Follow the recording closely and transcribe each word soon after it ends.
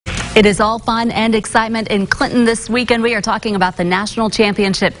It is all fun and excitement in Clinton this weekend. We are talking about the National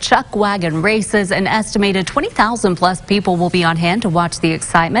Championship Chuckwagon Races. An estimated 20,000 plus people will be on hand to watch the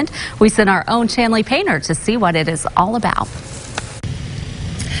excitement. We sent our own Chanley Painter to see what it is all about.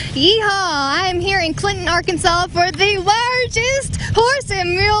 Yeehaw! I'm here in Clinton, Arkansas for the largest horse and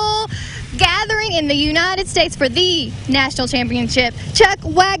mule gathering in the United States for the National Championship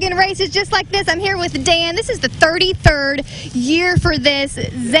Chuckwagon Races. Just like this, I'm here with Dan. This is the 33rd year for this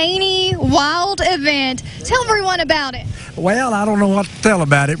zany, wild event. Tell everyone about it. Well, I don't know what to tell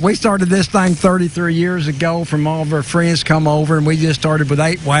about it. We started this thing 33 years ago from all of our friends come over, and we just started with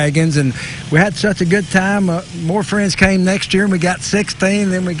 8 wagons, and we had such a good time. More friends came next year, and we got 16,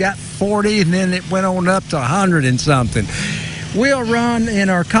 then we got 40, and then it went on up to 100 and something. We'll run in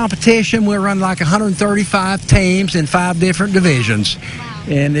our competition, we'll run like 135 teams in 5 different divisions. Wow.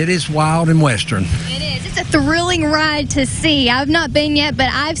 And it is wild and western. It is. It's a thrilling ride to see. I've not been yet, but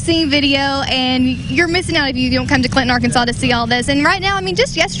I've seen video, and you're missing out if you don't come to Clinton, Arkansas to see all this. And right now, I mean,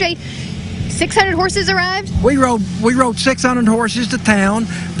 just yesterday, 600 horses arrived? We rode 600 horses to town.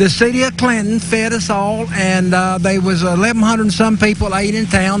 The city of Clinton fed us all, and there was 1,100 and some people ate in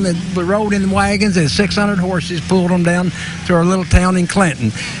town that rode in the wagons, and 600 horses pulled them down to our little town in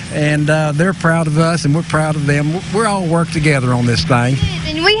Clinton. And they're proud of us, and we're proud of them. We're all worked together on this thing.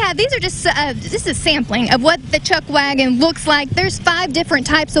 And we have, these are just a sampling of what the chuck wagon looks like. There's 5 different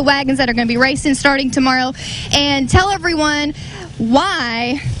types of wagons that are going to be racing starting tomorrow. And tell everyone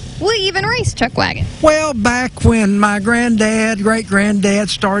why we even race chuck wagon. Well, back when my great-granddad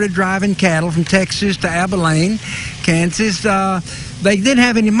started driving cattle from Texas to Abilene, Kansas, they didn't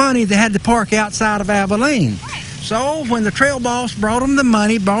have any money. They had to park outside of Abilene. So when the trail boss brought them the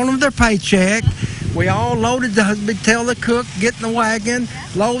money, brought them their paycheck, we all loaded tell the cook, get in the wagon,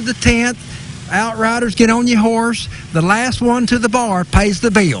 load the tent, outriders, get on your horse. The last one to the bar pays the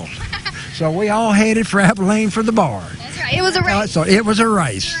bill. So we all headed for Abilene for the bar. That's right. It was a race. So it was a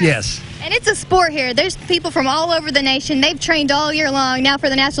race, yes. And it's a sport here. There's people from all over the nation. They've trained all year long now for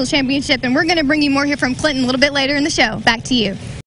the National Championship, and we're going to bring you more here from Clinton a little bit later in the show. Back to you.